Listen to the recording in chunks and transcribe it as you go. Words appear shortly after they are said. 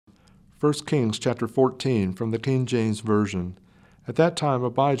1 Kings chapter 14 from the King James Version. At that time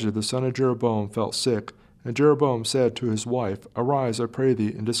Abijah the son of Jeroboam felt sick, and Jeroboam said to his wife, Arise, I pray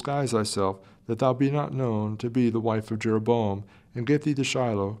thee, and disguise thyself, that thou be not known to be the wife of Jeroboam, and get thee to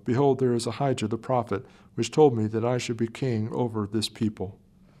Shiloh. Behold, there is Ahijah the prophet, which told me that I should be king over this people.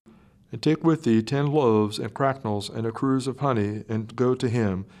 And take with thee 10 loaves and cracknels and a cruse of honey, and go to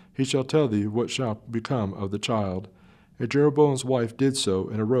him. He shall tell thee what shall become of the child. And Jeroboam's wife did so,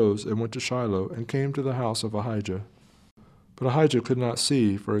 and arose, and went to Shiloh, and came to the house of Ahijah. But Ahijah could not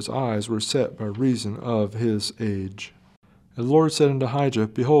see, for his eyes were set by reason of his age. And the Lord said unto Ahijah,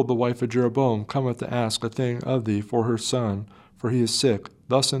 Behold, the wife of Jeroboam cometh to ask a thing of thee for her son, for he is sick.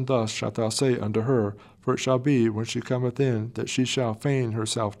 Thus and thus shalt thou say unto her, for it shall be, when she cometh in, that she shall feign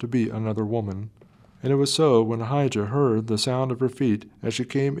herself to be another woman. And it was so, when Ahijah heard the sound of her feet, as she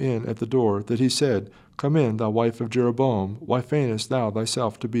came in at the door, that he said, Come in, thou wife of Jeroboam. Why feignest thou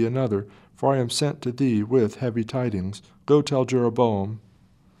thyself to be another? For I am sent to thee with heavy tidings. Go tell Jeroboam.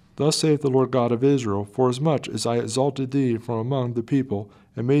 Thus saith the Lord God of Israel, Forasmuch as I exalted thee from among the people,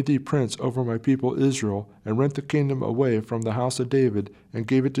 and made thee prince over my people Israel, and rent the kingdom away from the house of David, and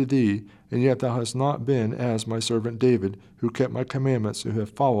gave it to thee, and yet thou hast not been as my servant David, who kept my commandments, who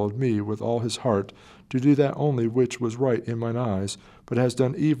hath followed me with all his heart, to do that only which was right in mine eyes, but hast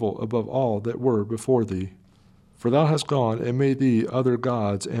done evil above all that were before thee. For thou hast gone and made thee other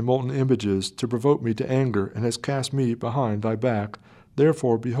gods and molten images, to provoke me to anger, and hast cast me behind thy back.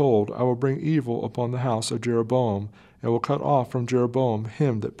 Therefore, behold, I will bring evil upon the house of Jeroboam, and will cut off from Jeroboam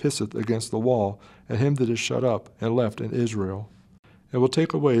him that pisseth against the wall, and him that is shut up and left in Israel. And will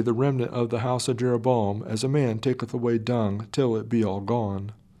take away the remnant of the house of Jeroboam, as a man taketh away dung, till it be all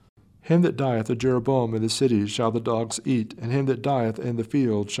gone. Him that dieth of Jeroboam in the cities shall the dogs eat, and him that dieth in the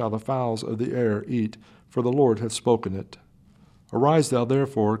field shall the fowls of the air eat, for the Lord hath spoken it. Arise thou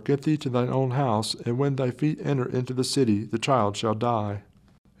therefore, get thee to thine own house, and when thy feet enter into the city, the child shall die.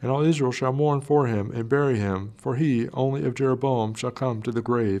 And all Israel shall mourn for him, and bury him, for he only of Jeroboam shall come to the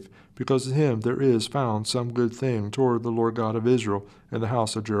grave, because in him there is found some good thing toward the Lord God of Israel in the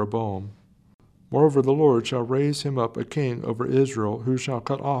house of Jeroboam. Moreover, the Lord shall raise him up a king over Israel, who shall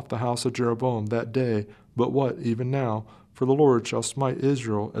cut off the house of Jeroboam that day, but what, even now? For the Lord shall smite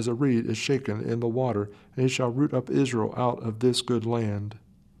Israel as a reed is shaken in the water, and he shall root up Israel out of this good land,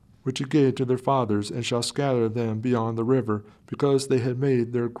 which he gave to their fathers, and shall scatter them beyond the river, because they had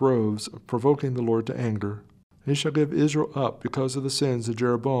made their groves, provoking the Lord to anger. And he shall give Israel up because of the sins of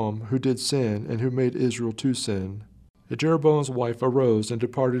Jeroboam, who did sin, and who made Israel to sin. And Jeroboam's wife arose and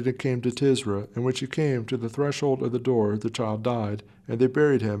departed and came to Tisra, and when she came to the threshold of the door, the child died, and they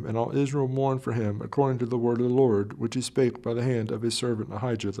buried him, and all Israel mourned for him, according to the word of the Lord, which he spake by the hand of his servant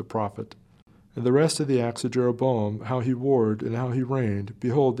Ahijah the prophet. And the rest of the acts of Jeroboam, how he warred and how he reigned,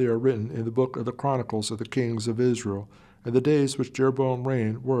 behold, they are written in the book of the Chronicles of the kings of Israel. And the days which Jeroboam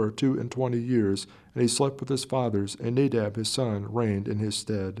reigned were 22 years, and he slept with his fathers, and Nadab his son reigned in his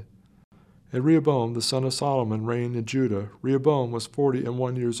stead. And Rehoboam the son of Solomon reigned in Judah. Rehoboam was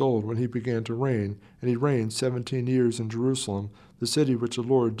 41 years old when he began to reign, and he reigned 17 years in Jerusalem, the city which the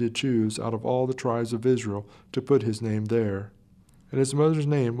Lord did choose out of all the tribes of Israel, to put his name there. And his mother's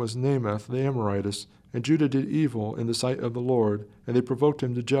name was Naamath the Ammoritess. And Judah did evil in the sight of the Lord, and they provoked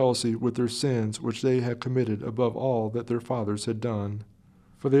him to jealousy with their sins which they had committed above all that their fathers had done.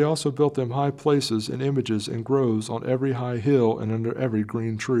 For they also built them high places and images and groves on every high hill and under every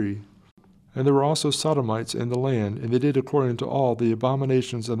green tree. And there were also Sodomites in the land, and they did according to all the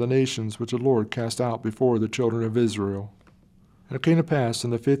abominations of the nations which the Lord cast out before the children of Israel. And it came to pass in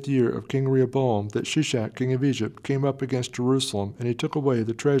the 5th year of King Rehoboam that Shishak king of Egypt came up against Jerusalem, and he took away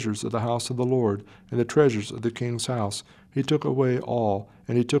the treasures of the house of the Lord, and the treasures of the king's house. He took away all,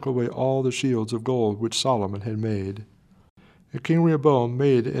 and he took away all the shields of gold which Solomon had made. And King Rehoboam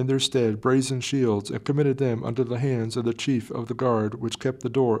made in their stead brazen shields, and committed them unto the hands of the chief of the guard, which kept the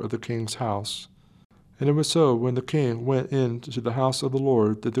door of the king's house. And it was so, when the king went into the house of the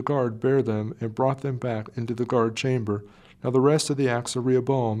Lord, that the guard bare them, and brought them back into the guard chamber. Now the rest of the acts of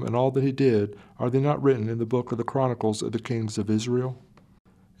Rehoboam, and all that he did, are they not written in the book of the Chronicles of the kings of Israel?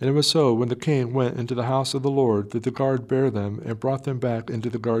 And it was so, when the king went into the house of the Lord, that the guard bare them, and brought them back into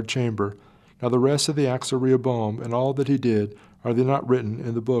the guard chamber. Now the rest of the acts of Rehoboam, and all that he did, are they not written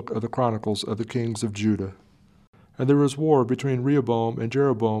in the book of the Chronicles of the kings of Judah? And there was war between Rehoboam and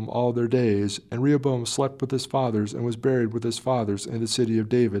Jeroboam all their days, and Rehoboam slept with his fathers, and was buried with his fathers in the city of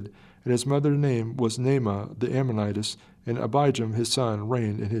David. And his mother's name was Naamah the Ammonitess, and Abijam his son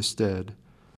reigned in his stead.